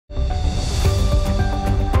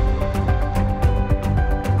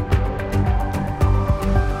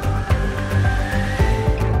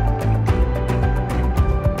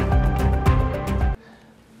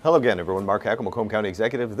Hello again, everyone. Mark Hackle, Macomb County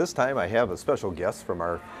Executive. This time I have a special guest from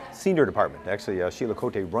our senior department. Actually, Sheila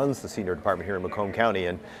Cote runs the senior department here in Macomb County,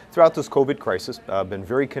 and throughout this COVID crisis, been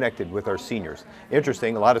very connected with our seniors.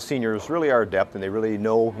 Interesting, a lot of seniors really are adept and they really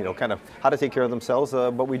know, kind of how to take care of themselves,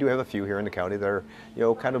 but we do have a few here in the county that are,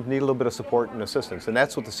 kind of need a little bit of support and assistance. And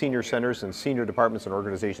that's what the senior centers and senior departments and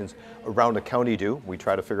organizations around the county do. We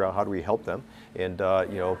try to figure out how do we help them. And,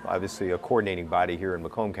 obviously a coordinating body here in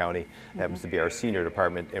Macomb County happens to be our senior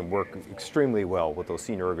department, and work extremely well with those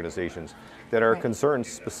senior organizations that are concerned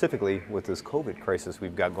specifically with this COVID crisis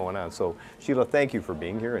we've got going on. So Sheila, thank you for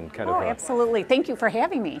being here and kind of... absolutely. Thank you for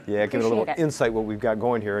having me. Yeah, give it a little insight what we've got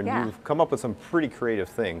going here. And you've come up with some pretty creative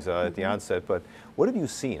things at the onset, but what have you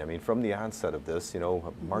seen? I mean, from the onset of this,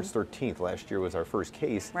 March 13th last year was our first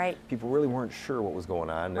case. Right. People really weren't sure what was going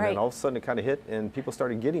on, and then all of a sudden it kind of hit and people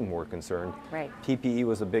started getting more concerned. Right. PPE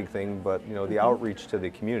was a big thing, but the outreach to the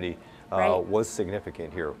community was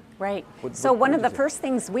significant here. Right. So one of the first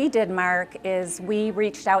things we did, Mark, is we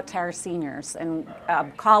reached out to our seniors and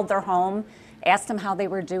called their home, asked them how they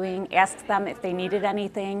were doing, asked them if they needed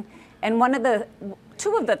anything. And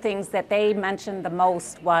two of the things that they mentioned the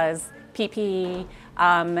most was PPE,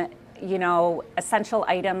 essential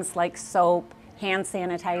items like soap, hand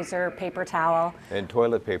sanitizer, paper towel. And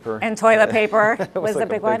toilet paper. And toilet paper was like a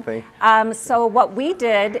big one. Thing. So what we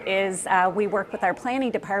did is we worked with our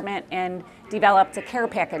planning department and developed a care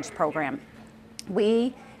package program.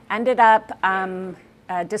 We ended up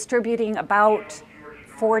distributing about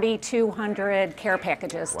 4,200 care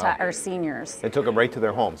packages to our seniors. They took them right to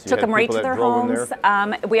their homes. Took them right to their homes.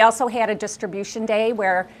 We also had a distribution day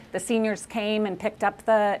where the seniors came and picked up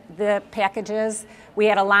the packages. We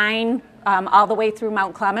had a line all the way through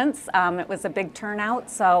Mount Clemens. It was a big turnout,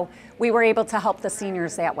 so we were able to help the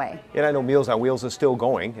seniors that way. And I know Meals on Wheels is still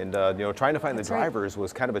going, and trying to find the drivers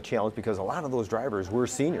was kind of a challenge because a lot of those drivers were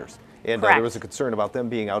seniors. And there was a concern about them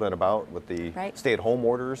being out and about with the stay-at-home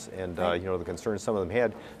orders and the concerns some of them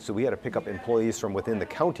had. So we had to pick up employees from within the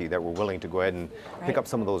county that were willing to go ahead and pick up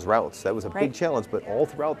some of those routes. That was a big challenge, but all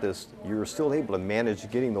throughout this, you were still able to manage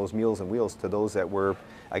getting those Meals on Wheels to those that were,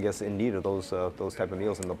 I guess, in need of those type of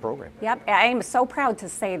meals in the program. Yep, I am so proud to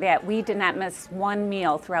say that we did not miss one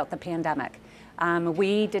meal throughout the pandemic.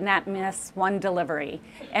 We did not miss one delivery.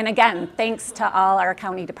 And again, thanks to all our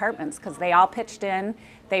county departments, because they all pitched in.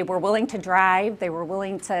 They were willing to drive, they were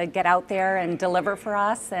willing to get out there and deliver for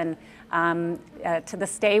us, and to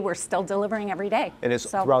this day, we're still delivering every day. And it's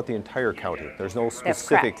throughout the entire county. There's no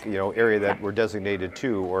specific area that we're designated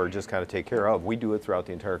to or just kind of take care of. We do it throughout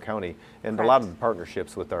the entire county. And a lot of the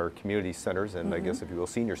partnerships with our community centers and I guess, if you will,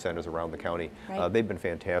 senior centers around the county, they've been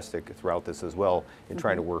fantastic throughout this as well in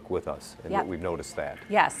trying to work with us. And we've noticed that.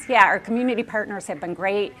 Yes, our community partners have been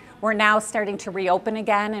great. We're now starting to reopen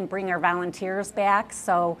again and bring our volunteers back.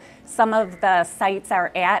 So some of the sites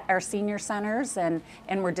are at our senior centers, and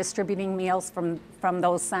we're distributing meals from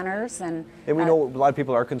those centers. And we know a lot of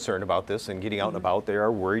people are concerned about this and getting out and about. They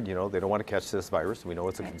are worried, they don't want to catch this virus. We know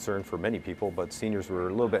it's a concern for many people, but seniors were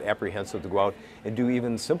a little bit apprehensive to go out and do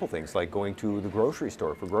even simple things like going to the grocery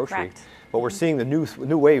store for grocery. But we're seeing the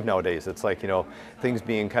new wave nowadays. It's like, things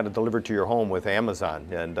being kind of delivered to your home with Amazon,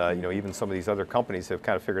 and even some of these other companies have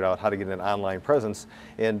kind of figured out how to get an online presence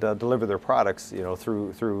and deliver their products,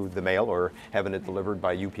 through the mail or having it delivered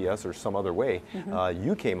by UPS or some other way.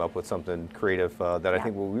 You came up with something creative that I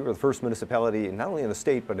think we were the first municipality, not only in the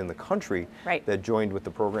state but in the country, that joined with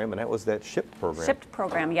the program, and that was that SHIP program. SHIP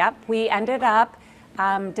program, yep. We ended up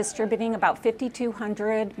distributing about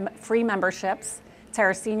 5,200 free memberships to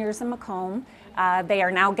our seniors in Macomb. They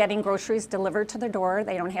are now getting groceries delivered to their door.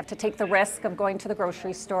 They don't have to take the risk of going to the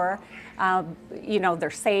grocery store. They're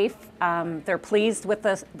safe. They're pleased with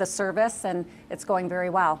the service, and it's going very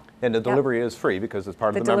well. And the delivery is free because it's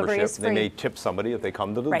part of the membership. They may tip somebody if they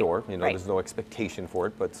come to the door. There's no expectation for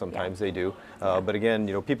it, but sometimes they do. But again,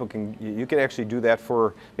 people you can actually do that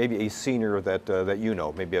for maybe a senior that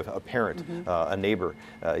maybe a parent, a neighbor.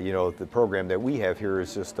 The program that we have here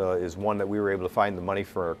is just is one that we were able to find the money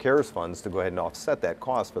for our CARES funds to go ahead and offset that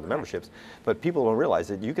cost for the memberships. But people don't realize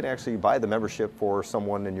that you can actually buy the membership for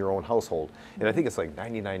someone in your own household, and I think it's like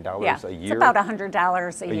 $99 a year. It's about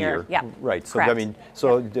 $100 a year. Yeah, right.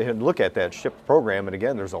 So to look at that SHIP program, and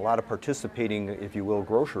again, there's a lot of participating, if you will,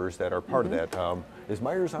 grocers that are part of that. Is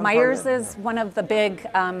Myers on? Myers is one of the big,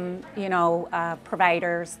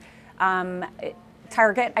 providers.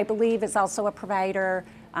 Target, I believe, is also a provider.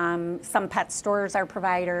 Some pet stores are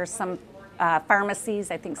providers. Some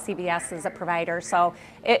pharmacies, I think CVS is a provider. So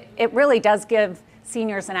it really does give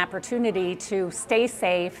seniors an opportunity to stay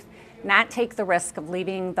safe, not take the risk of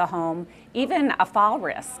leaving the home, even a fall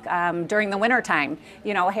risk during the winter time.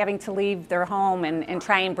 You know, having to leave their home and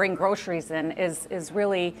try and bring groceries in is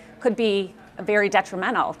really, could be very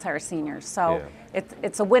detrimental to our seniors. So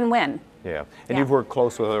it's a win-win. Yeah, and you've worked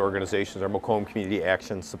close with other organizations, our Macomb Community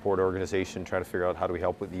Action Support Organization, trying to figure out how do we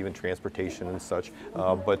help with even transportation and such.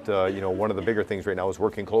 But you know, one of the bigger things right now is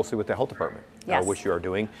working closely with the health department, which you are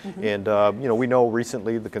doing. And you know, we know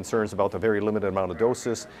recently the concerns about the very limited amount of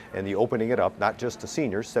doses and the opening it up, not just to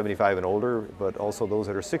seniors, 75 and older, but also those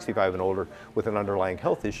that are 65 and older with an underlying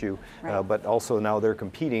health issue. But also now they're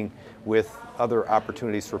competing with other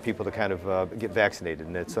opportunities for people to kind of get vaccinated,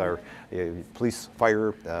 and it's our police,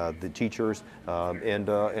 fire, the teachers, and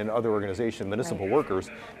other organizations, municipal workers.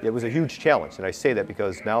 It was a huge challenge, and I say that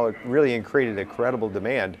because now it really created a credible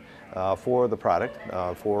demand for the product,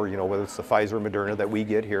 for, you know, whether it's the Pfizer or Moderna that we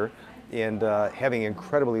get here, and having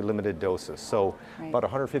incredibly limited doses. So about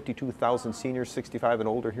 152,000 seniors 65 and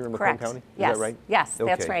older here in Macomb County? Is that right? Yes,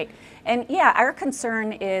 that's right. And yeah, our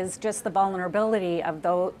concern is just the vulnerability of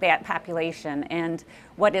that population. And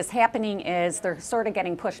what is happening is they're sort of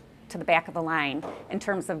getting pushed to the back of the line in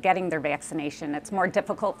terms of getting their vaccination. It's more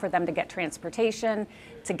difficult for them to get transportation,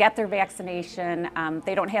 to get their vaccination.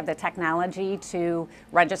 They don't have the technology to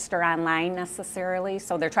register online necessarily,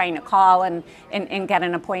 so they're trying to call and get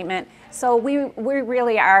an appointment. So we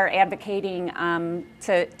really are advocating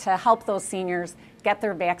to help those seniors get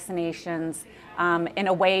their vaccinations in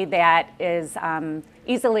a way that is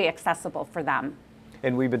easily accessible for them.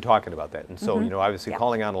 And we've been talking about that. And so, you know, obviously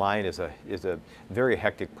calling online is a very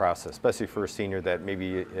hectic process, especially for a senior that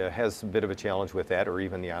maybe has a bit of a challenge with that, or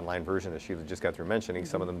even the online version that Sheila just got through mentioning.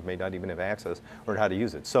 Some of them may not even have access or how to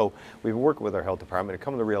use it. So we've been working with our health department and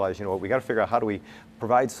come to realize, you know what, we got to figure out how do we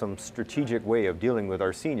provide some strategic way of dealing with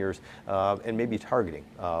our seniors and maybe targeting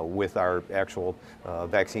with our actual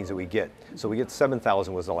vaccines that we get. So we get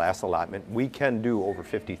 7,000 was the last allotment. We can do over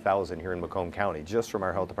 50,000 here in Macomb County just from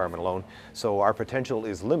our health department alone. So our potential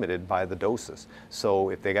is limited by the doses.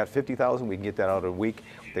 So if they got 50,000, we can get that out in a week.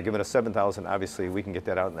 If they're giving us 7,000, obviously we can get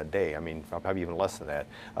that out in a day. I mean, probably even less than that.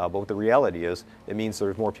 But what the reality is, it means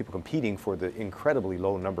there's more people competing for the incredibly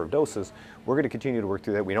low number of doses. We're going to continue to work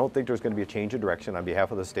through that. We don't think there's going to be a change of direction on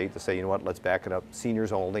behalf of the state to say, you know what, let's back it up,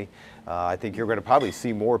 seniors only. I think you're going to probably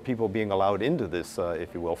see more people being allowed into this,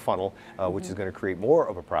 if you will, funnel, which is going to create more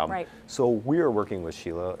of a problem. So we are working with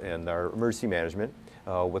Sheila and our emergency management,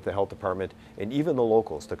 with the health department and even the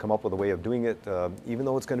locals to come up with a way of doing it, even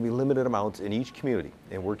though it's going to be limited amounts in each community,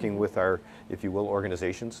 and working with our, if you will,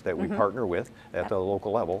 organizations that we partner with at the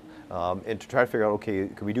local level, and to try to figure out, okay,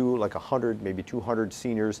 could we do like 100, maybe 200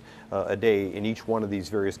 seniors a day in each one of these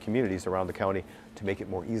various communities around the county to make it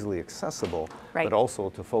more easily accessible, but also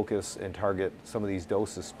to focus and target some of these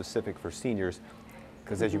doses specific for seniors,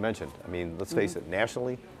 because as you mentioned, I mean, let's face it,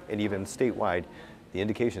 nationally and even statewide, the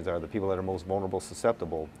indications are the people that are most vulnerable,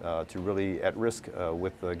 susceptible to really at risk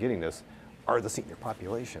with getting this are the senior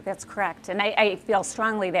population. That's correct. And I feel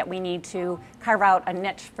strongly that we need to carve out a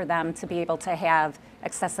niche for them to be able to have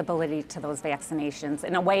accessibility to those vaccinations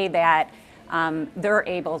in a way that they're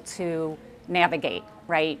able to navigate,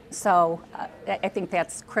 right? So I think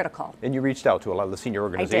that's critical. And you reached out to a lot of the senior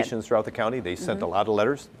organizations throughout the county. They sent a lot of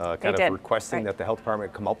letters kind of requesting that the health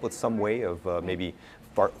department come up with some way of maybe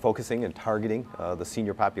focusing and targeting the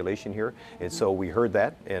senior population here. And so we heard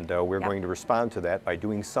that, and we're going to respond to that by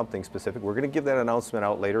doing something specific. We're going to give that announcement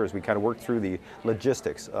out later as we kind of work through the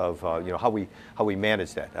logistics of you know, how we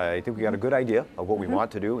manage that. I think we got a good idea of what we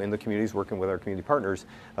want to do in the communities, working with our community partners,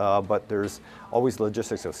 but there's always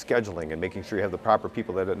logistics of scheduling and making sure you have the proper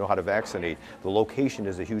people that know how to vaccinate. The location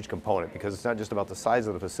is a huge component because it's not just about the size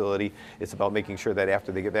of the facility, it's about making sure that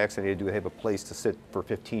after they get vaccinated, do they have a place to sit for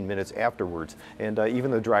 15 minutes afterwards, and even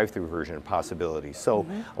the drive-through version possibilities. So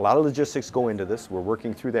a lot of logistics go into this. We're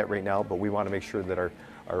working through that right now, but we want to make sure that our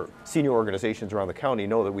senior organizations around the county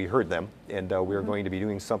know that we heard them, and we are going to be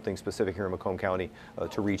doing something specific here in Macomb County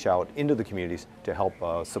to reach out into the communities to help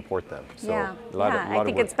support them. So I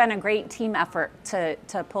think it's been a great team effort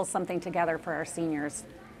to pull something together for our seniors.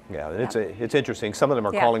 Yeah, it's interesting. Some of them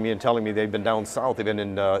are calling me and telling me they've been down south. They've been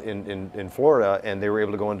in Florida, and they were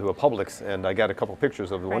able to go into a Publix. And I got a couple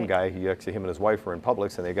pictures of the one guy. Him and his wife were in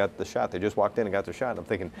Publix, and they got the shot. They just walked in and got their shot. And I'm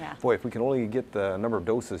thinking, boy, if we can only get the number of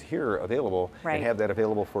doses here available and have that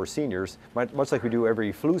available for seniors, much like we do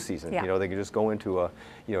every flu season. You know, they can just go into an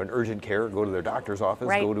urgent care, go to their doctor's office,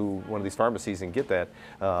 go to one of these pharmacies and get that.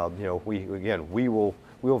 You know, we will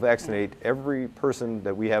we'll vaccinate every person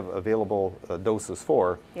that we have available doses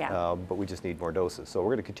for, Yeah. but we just need more doses. So we're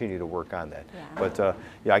going to continue to work on that. Yeah. But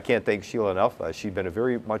yeah, I can't thank Sheila enough. She's been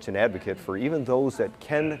very much an advocate for even those that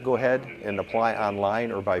can go ahead and apply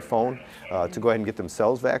online or by phone to go ahead and get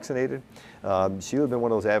themselves vaccinated. Sheila has been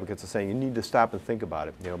one of those advocates of saying you need to stop and think about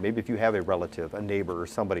it. You know, maybe if you have a relative, a neighbor, or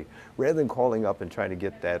somebody, rather than calling up and trying to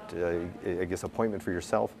get that, I guess, appointment for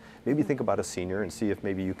yourself, maybe think about a senior and see if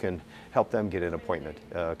maybe you can help them get an appointment,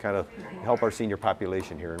 kind of help our senior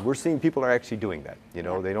population here. And we're seeing people are actually doing that. You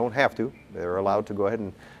know, they don't have to. They're allowed to go ahead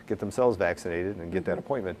and get themselves vaccinated and get that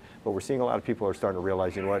appointment. But we're seeing a lot of people are starting to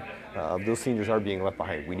realize, you know what, those seniors are being left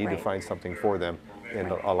behind. We need to find something for them. And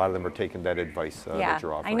a lot of them are taking that advice that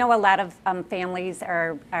you're offering. I know a lot of families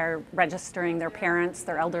are registering their parents,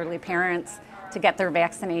 their elderly parents, to get their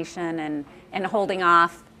vaccination and holding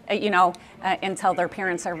off, until their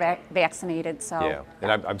parents are vaccinated. So yeah,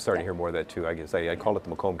 and I'm starting to hear more of that too. I guess I call it the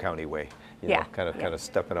Macomb County way. You know, kind of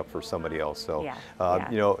stepping up for somebody else. So,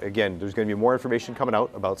 you know, again, there's going to be more information coming out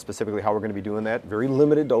about specifically how we're going to be doing that. Very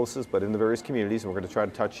limited doses, but in the various communities, and we're going to try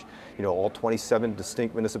to touch, you know, all 27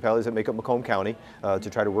 distinct municipalities that make up Macomb County to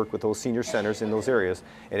try to work with those senior centers in those areas.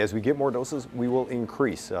 And as we get more doses, we will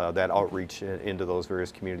increase that outreach into those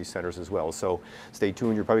various community centers as well. So stay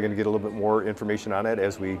tuned. You're probably going to get a little bit more information on it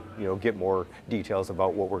as we, you know, get more details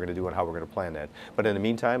about what we're going to do and how we're going to plan that. But in the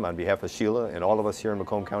meantime, on behalf of Sheila and all of us here in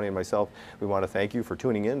Macomb County and myself, we want to thank you for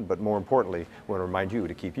tuning in, but more importantly, we want to remind you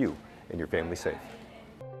to keep you and your family safe.